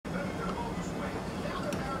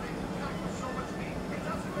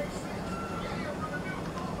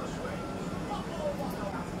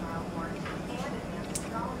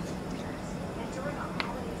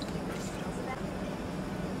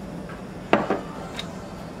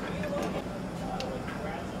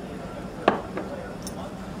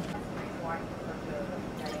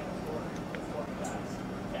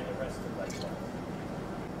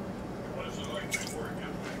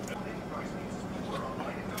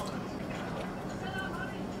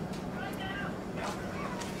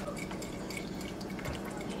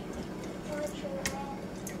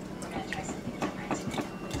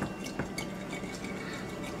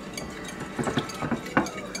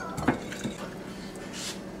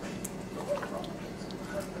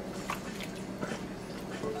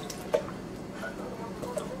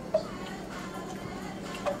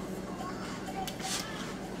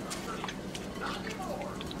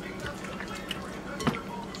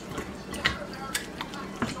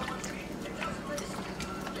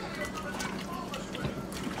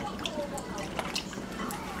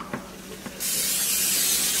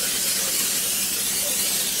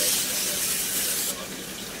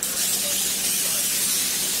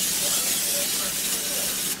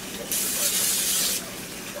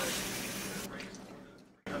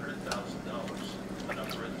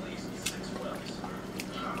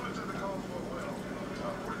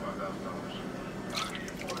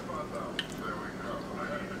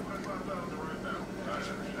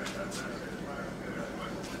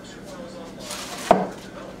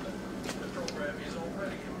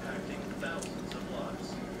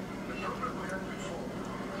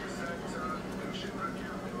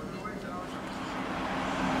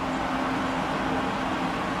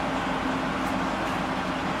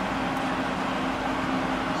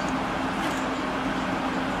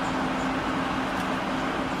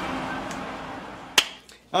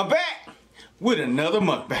I'm back with another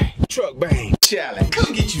mukbang. Truck bang challenge.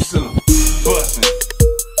 Come get you some. Bussin',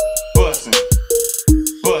 bussin',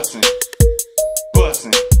 bussin',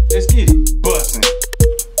 bussin'. Let's get it. Bussin',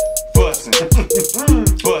 bussin',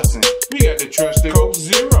 bussin'. You got to trust the Coke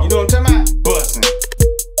Zero. You know what I'm talking about? Bussin',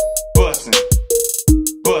 bussin',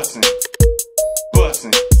 bussin',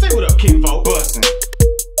 bussin'. Say what up, KINFOLK. Bussin',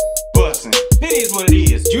 bussin'. It is what it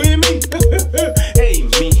is. You hear me? Hey,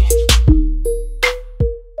 me.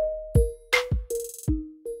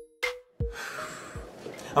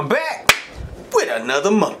 I'm back with another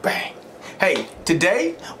mukbang. Hey,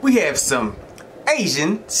 today we have some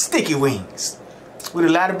Asian sticky wings with a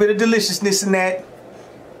lot of bit of deliciousness in that.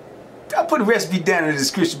 I put a recipe down in the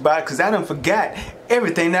description box because I done forgot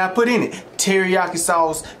everything that I put in it. Teriyaki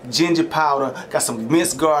sauce, ginger powder, got some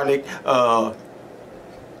minced garlic,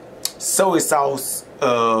 soy sauce,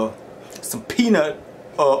 some peanut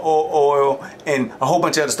oil, and a whole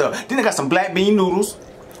bunch of other stuff. Then I got some black bean noodles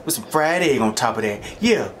with some fried egg on top of that.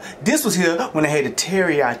 Yeah, this was here when I had the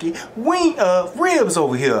teriyaki wing ribs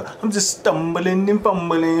over here. I'm just stumbling and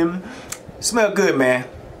fumbling. Smell good, man.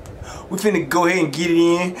 We finna go ahead and get it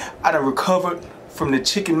in. I done recovered from the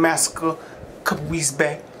chicken massacre a couple weeks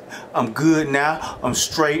back. I'm good now. I'm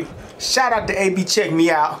straight. Shout out to AB Check Me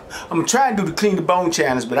Out. I'm trying to do the clean the bone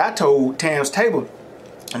challenge, but I told Tam's Table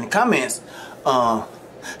in the comments,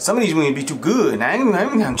 some of these wings be too good, and I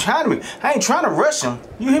ain't trying to rush them.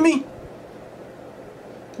 You hear me?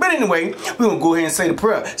 But anyway, we gonna go ahead and say the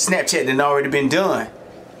prayer. Snapchat done already been done.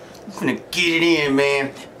 I'm finna get it in,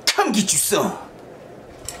 man. Come get you some.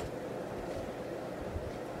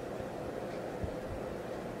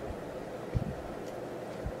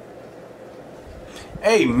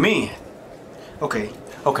 Amen. Okay,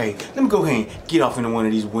 let me go ahead and get off into one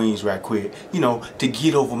of these wings right quick. You know, to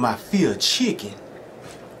get over my fear of chicken.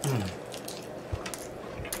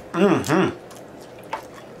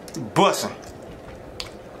 Bussin'.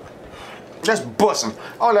 That's bussin'.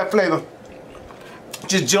 All that flavor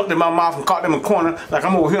just jumped in my mouth and caught them in the corner like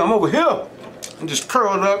I'm over here. And just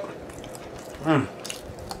curled up.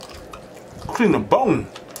 Clean the bone.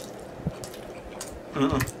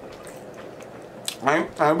 I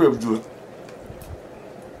ain't able to do it.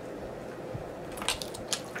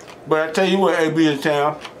 But I tell you what, AB in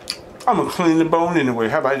town, I'm gonna clean the bone anyway.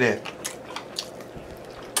 How about that?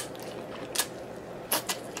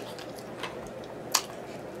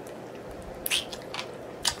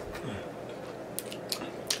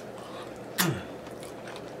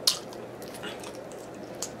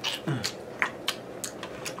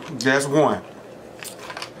 That's one.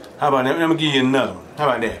 How about that? Let me give you another one. How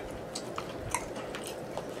about that?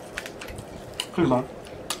 Come on.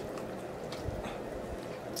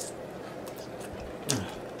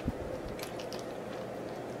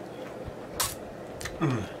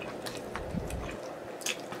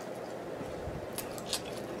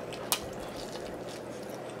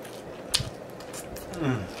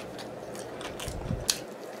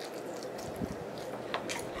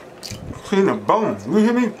 Clean the bone. You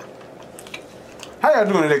hear me? How y'all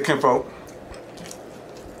doing today, KINFOLK?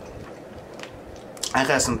 I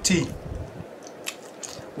got some tea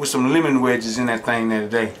with some lemon wedges in that thing there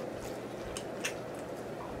today.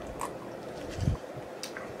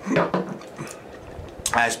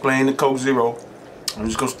 I explained the Coke Zero. I'm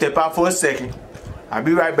just gonna step out for a second. I'll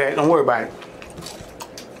be right back. Don't worry about it.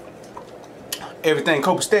 Everything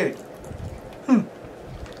copacetic.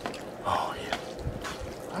 Oh yeah.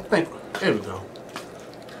 I think there we go.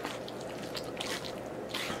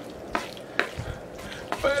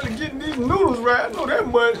 Finally getting these noodles right. I know that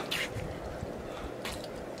much.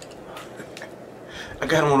 I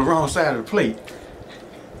got them on the wrong side of the plate.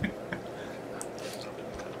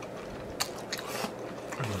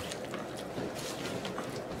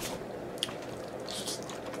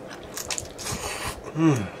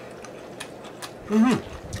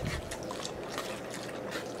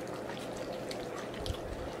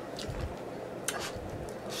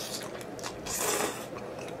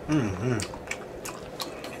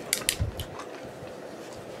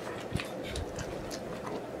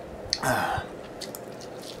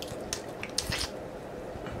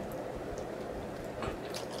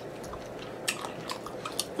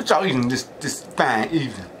 What y'all eating this fine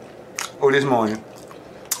evening, or this morning,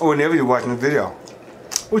 or whenever you're watching the video?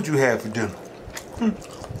 What you have for dinner?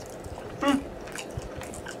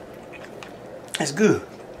 That's good.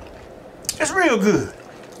 That's real good.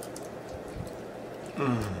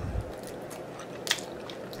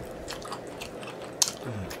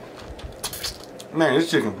 Man, this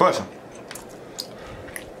chicken busting.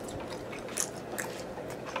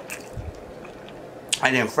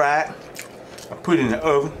 I didn't fry it. I put it in the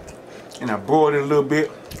oven and I broiled it a little bit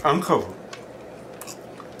uncovered.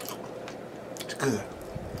 It's good.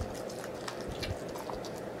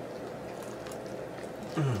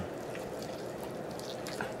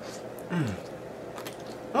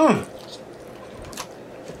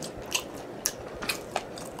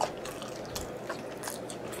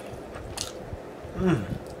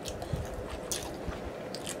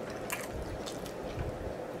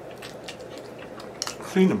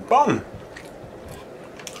 Clean the bone.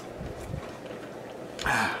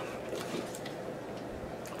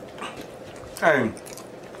 Hey.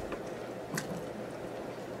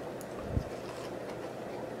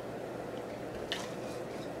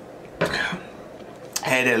 I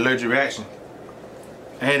had that allergic reaction.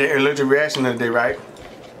 I had that allergic reaction the other day, right?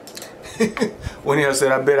 One of y'all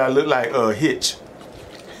said, I bet I look like Hitch.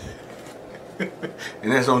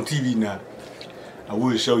 And that's on TV now. I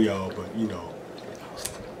would show y'all, but you know.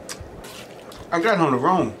 I got it on the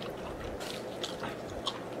wrong.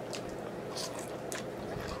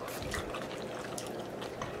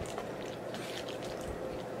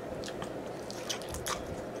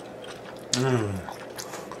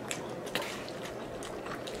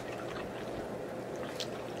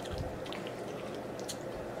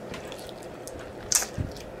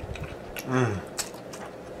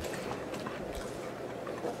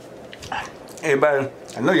 Everybody,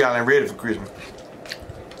 I know y'all ain't ready for Christmas.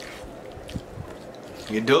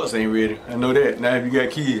 Your adults ain't ready. I know that. Now if you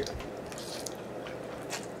got kids.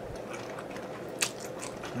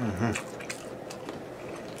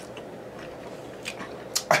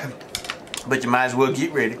 But you might as well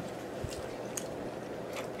get ready.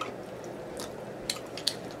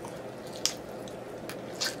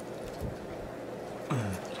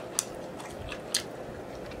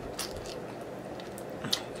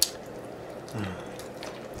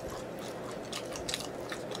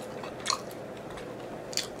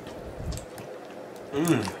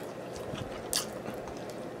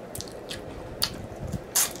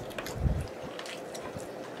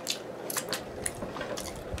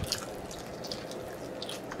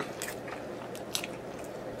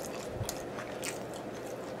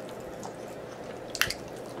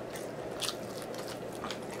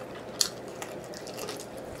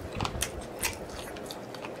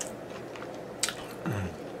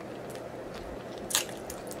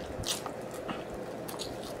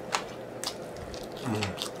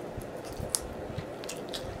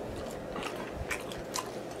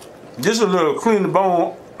 Just a little clean the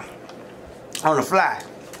bone on the fly.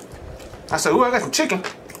 I said, "Ooh, I got some chicken."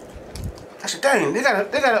 I said, "Dang, they got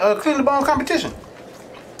a clean the bone competition."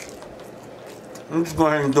 I'm just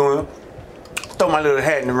going ahead and doing it. Throw my little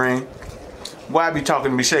hat in the ring. Why I be talking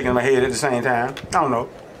and be shaking my head at the same time? I don't know.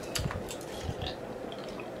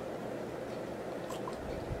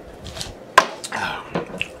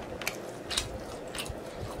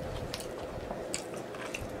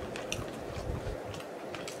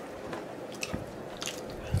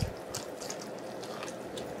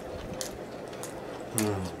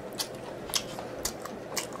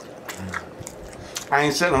 I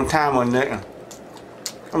ain't setting on time or nothing.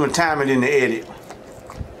 I'm gonna time it in the edit.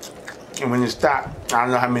 And when it stops, I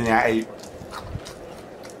don't know how many I ate.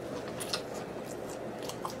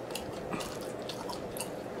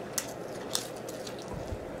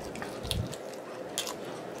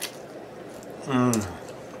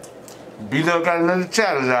 B.U.L.L got another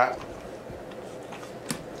challenge out.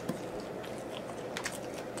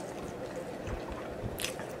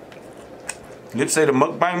 Let's say the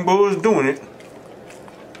Mukbang bull is doing it.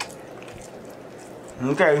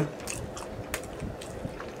 Okay.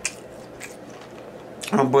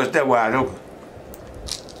 I'm gonna bust that wide open.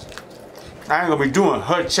 I ain't gonna be doing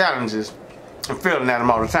her challenges and failing at them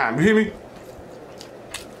all the time. You hear me?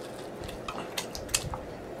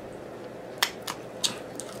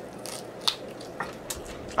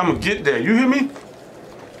 I'm gonna get there. You hear me?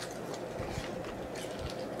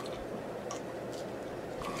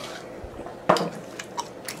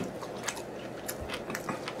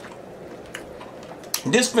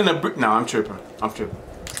 This finna no, I'm tripping. I'm tripping.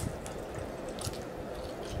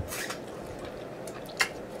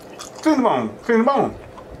 Clean the bone. Clean the bone.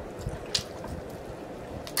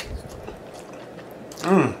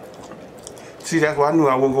 See, that's why I knew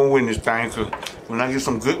I wasn't gonna win this thing. Cause when I get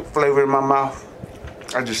some good flavor in my mouth,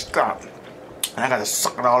 I just stop. And I gotta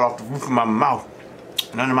suck it all off the roof of my mouth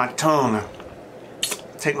and under my tongue. And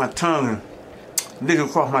take my tongue and lick it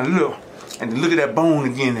across my lip and look at that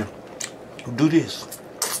bone again and do this.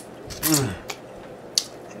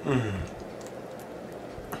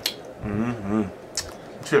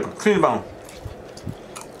 Chicken, clean the bone.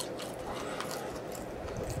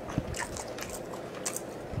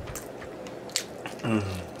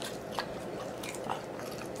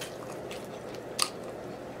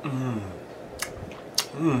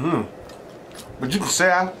 But you can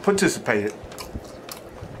say I participated.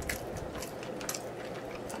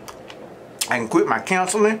 I can quit my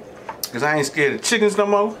counseling because I ain't scared of chickens no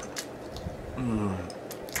more.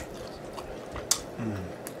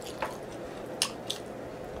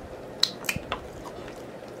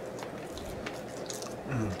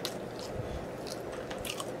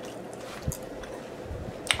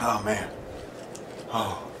 Oh man.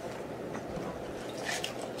 Oh.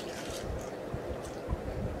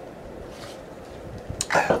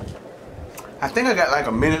 I think I got like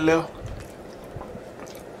a minute left.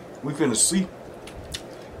 We finna see.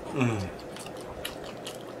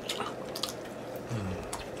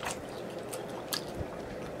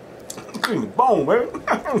 Clean the bone, baby.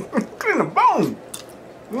 Clean the bone.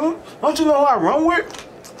 Don't you know how I run with?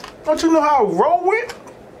 Don't you know how I roll with?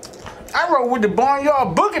 I roll with the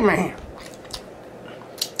Barnyard Boogeyman.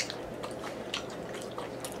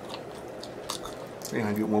 See,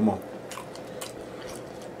 I get one more.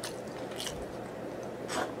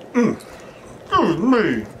 Excuse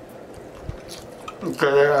me.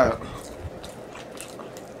 Okay, that out.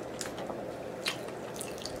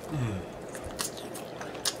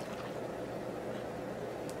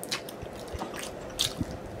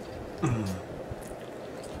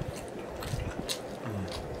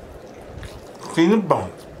 Clean the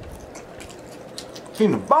bone.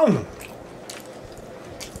 Clean the bone.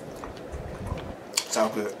 It's all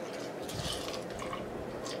good.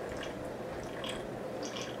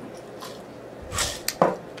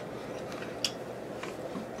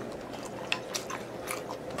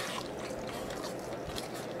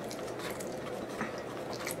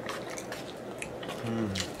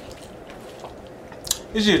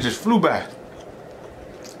 This year just flew by.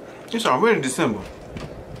 It's already December.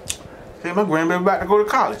 Hey, my grandbaby about to go to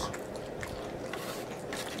college.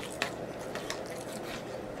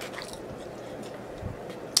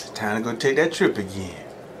 It's time to go take that trip again.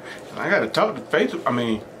 And I gotta talk to Faith.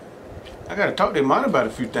 I gotta talk to their mom about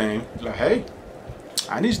a few things. Like, hey,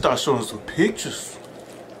 I need to start showing some pictures.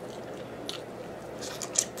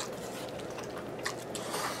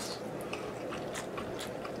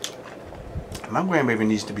 My grandbaby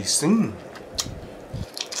needs to be seen.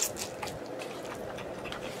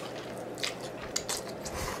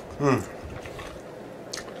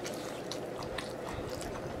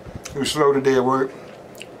 It was slow today at work.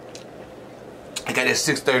 I got at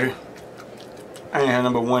 6:30. I ain't had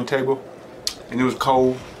number one table, and it was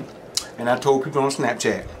cold. And I told people on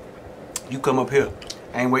Snapchat, "You come up here.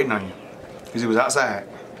 I ain't waiting on you," because it was outside.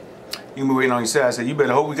 You be waiting on your side. I said, "You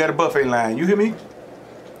better hope we got a buffet line." You hear me?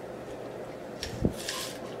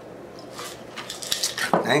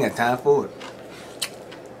 I ain't got time for it.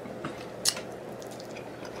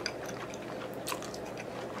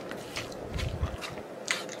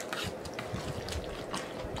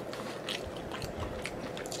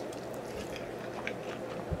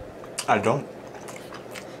 I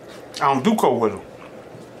don't do cold weather.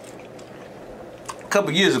 A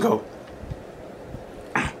couple years ago,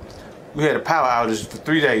 we had a power outage for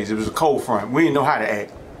 3 days. It was a cold front. We didn't know how to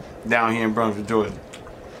act down here in Brunswick, Georgia.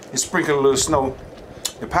 It sprinkled a little snow.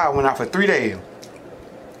 The power went out for 3 days.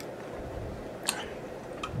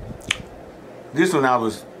 This one I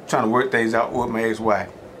was trying to work things out with my ex-wife.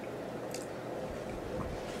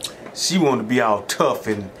 She wanted to be all tough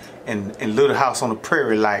and Little House on the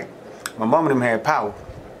Prairie like. My mom and them had power.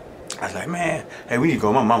 I was like, man, hey, we need to go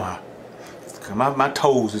to my mama's house. Cause my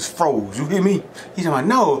toes is froze. You hear me? He's like,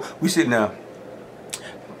 no. We sitting there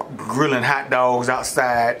grilling hot dogs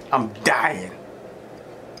outside. I'm dying.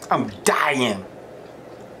 I'm dying.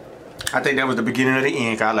 I think that was the beginning of the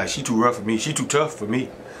end. Cause I was like, she too rough for me. She too tough for me.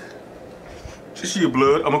 She a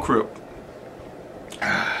blood. I'm a Crip.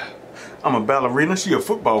 I'm a ballerina. She a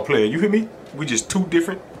football player. You hear me? We just too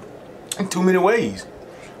different in too many ways.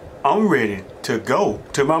 I'm ready to go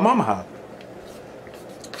to my mama's house.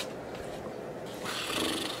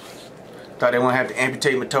 Thought they wouldn't have to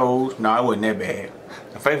amputate my toes. No, it wasn't that bad.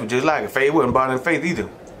 The Faith was just like it. Faith wasn't bothering Faith either.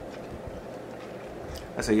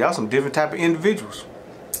 I said, y'all some different type of individuals.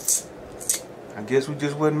 I guess we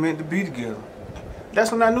just wasn't meant to be together.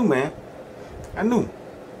 That's when I knew, man. I knew.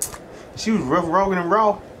 She was rough, rugged, and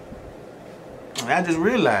raw. And I just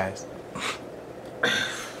realized.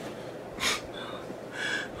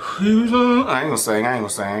 I ain't gonna sing. I'm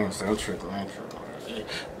tripping.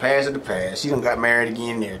 Past is the past. She done got married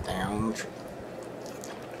again and everything. I'm tripping.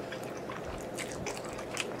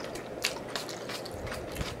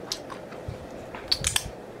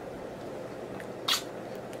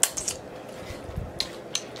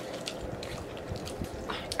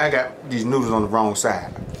 I got these noodles on the wrong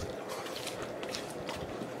side.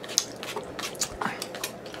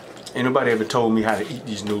 Ain't nobody ever told me how to eat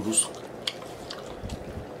these noodles.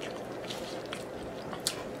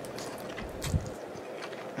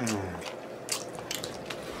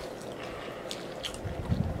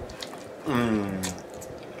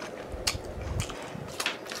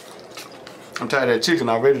 I'm tired of that chicken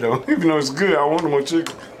already though. Even though it's good, I want more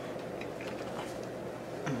chicken.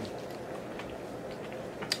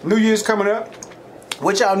 New Year's coming up.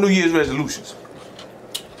 What y'all New Year's resolutions?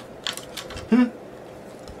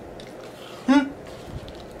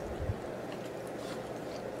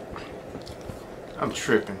 I'm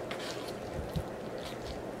tripping.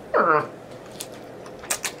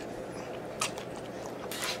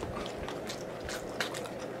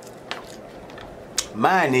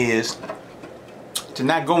 Mine is to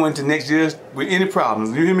not go into next year with any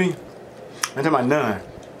problems. You hear me? I'm talking about none.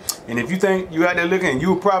 And if you think you out there looking and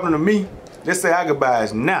you a problem to me, let's say our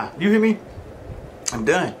goodbyes now. You hear me? I'm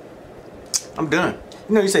done. I'm done.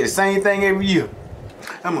 You know you say the same thing every year.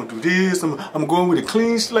 I'm gonna do this. I'm going with a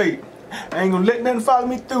clean slate. I ain't gonna let nothing follow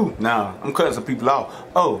me through. Nah, I'm cutting some people off.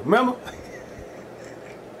 Oh, remember?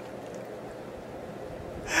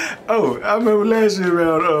 Oh, I remember last year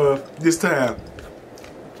around this time.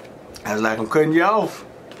 I was like, I'm cutting you off.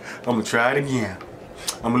 I'm gonna try it again.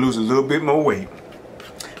 I'm gonna lose a little bit more weight.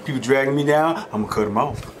 People dragging me down, I'm gonna cut them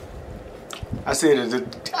off. I said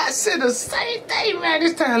the same thing around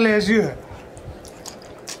this time last year.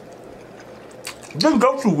 Didn't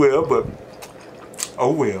go too well, but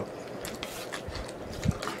oh well.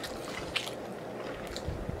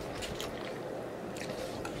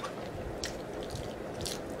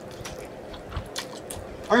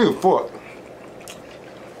 I need a fork.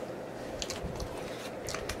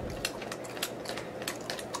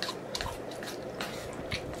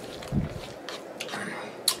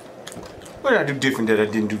 What did I do different that I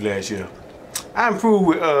didn't do last year? I improved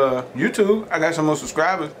with YouTube. I got some more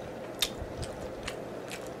subscribers.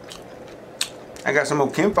 I got some more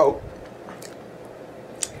KINFOK.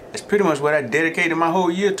 That's pretty much what I dedicated my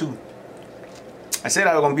whole year to. I said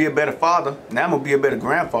I was going to be a better father. Now I'm going to be a better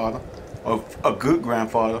grandfather. Or a good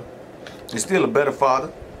grandfather. And still a better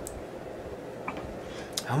father. I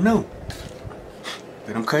don't know.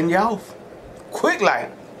 But I'm cutting you off. Quick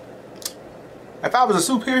like. If I was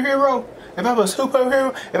a superhero,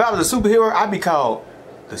 I'd be called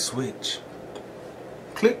the Switch.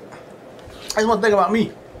 Click. I just want to think about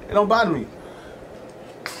me. It don't bother me.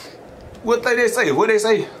 What they say? What they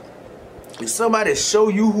say? If somebody show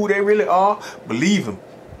you who they really are, believe them.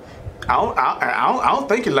 I don't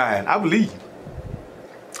think you're lying. I believe you.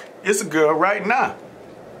 It's a girl right now.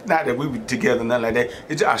 Not that we were together, nothing like that.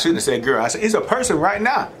 I shouldn't have said girl. I said it's a person right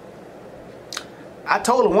now. I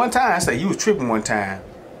told her one time, I said you was tripping one time,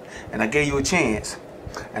 and I gave you a chance,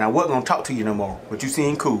 and I wasn't gonna talk to you no more. But you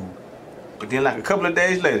seemed cool. But then, like a couple of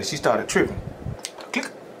days later, she started tripping.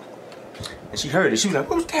 Click. And she heard it. She was like,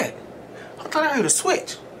 "What was that? I thought I heard a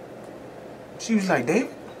switch." She was like, "David,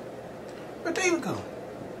 where'd David go?"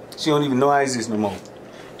 She don't even know I exist no more.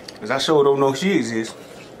 Cause I sure don't know she exists.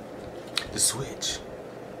 The Switch.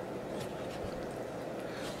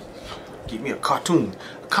 Give me a cartoon,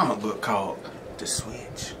 a comic book called The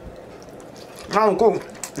Switch. I don't go.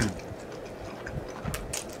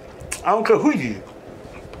 I don't care who you is.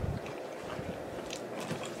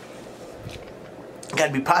 You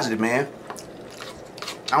gotta be positive, man.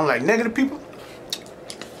 I don't like negative people.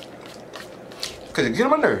 Cause it get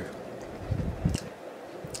on my nerve.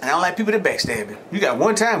 And I don't like people that backstabbing. You got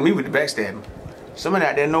one time me with the backstabbing. Somebody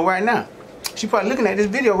out there know right now. She probably looking at this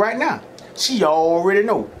video right now. She already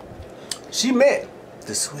know. She met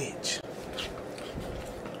the Switch.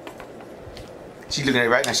 She looking at it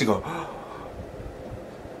right now. She go,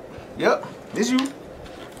 "Yep, this you.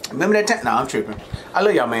 Remember that time?" Nah, I'm tripping. I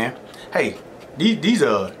love y'all, man. Hey, these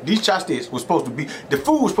chopsticks was supposed to be, the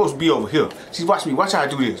food was supposed to be over here. See, watch me. Watch how I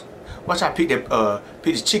do this. Watch how I pick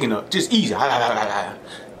this chicken up. Just easy.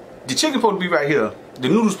 The chicken supposed to be right here. The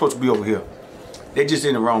noodles supposed to be over here. They're just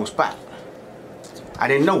in the wrong spot. I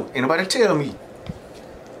didn't know. Ain't nobody tell me.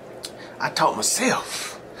 I taught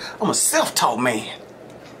myself. I'm a self-taught man.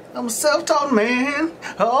 I'm a self-taught man.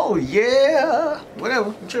 Oh yeah.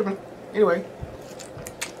 Whatever. I'm tripping. Anyway.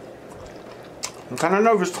 I'm kind of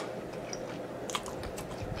nervous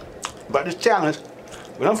about this challenge.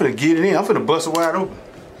 But I'm finna get it in. I'm finna bust it wide open.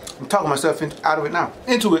 I'm talking myself out of it now.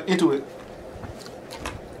 Into it.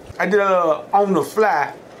 I did a on the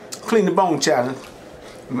fly clean the bone challenge.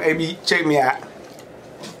 AB check me out.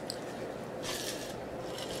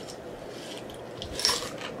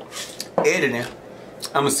 Editing.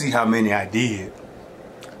 I'm gonna see how many I did.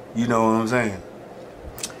 You know what I'm saying?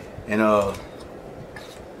 And to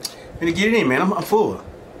get it in, man, I'm full.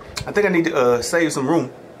 I think I need to save some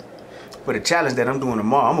room for the challenge that I'm doing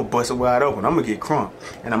tomorrow. I'm gonna bust it wide open. I'm gonna get crunk,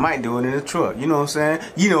 and I might do it in the truck. You know what I'm saying?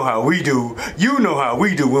 You know how we do. You know how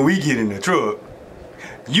we do when we get in the truck.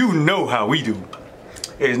 You know how we do.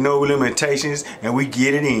 There's no limitations, and we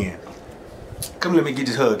get it in. Come, let me get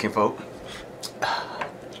this hug, kinfolk.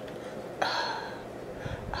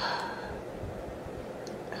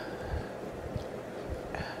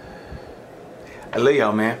 I love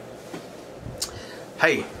y'all, man.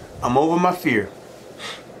 Hey, I'm over my fear.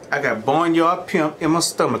 I got Barnyard Pimp in my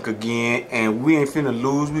stomach again, and we ain't finna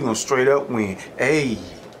lose. We gonna straight up win. Hey,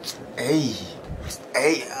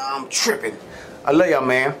 I'm tripping. I love y'all,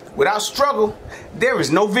 man. Without struggle, there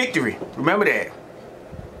is no victory. Remember that.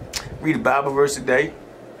 Read a Bible verse today.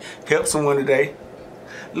 Help someone today.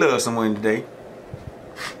 Love someone today.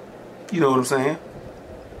 You know what I'm saying?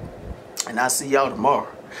 And I'll see y'all tomorrow.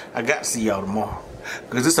 I got to see y'all tomorrow.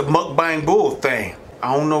 Because it's a mukbang bull thing.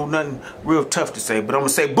 I don't know nothing real tough to say, but I'm going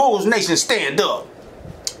to say, Bulls Nation, stand up.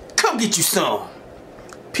 Come get you some.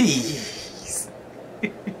 Peace.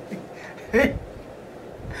 I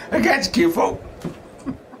got you, kinfolk.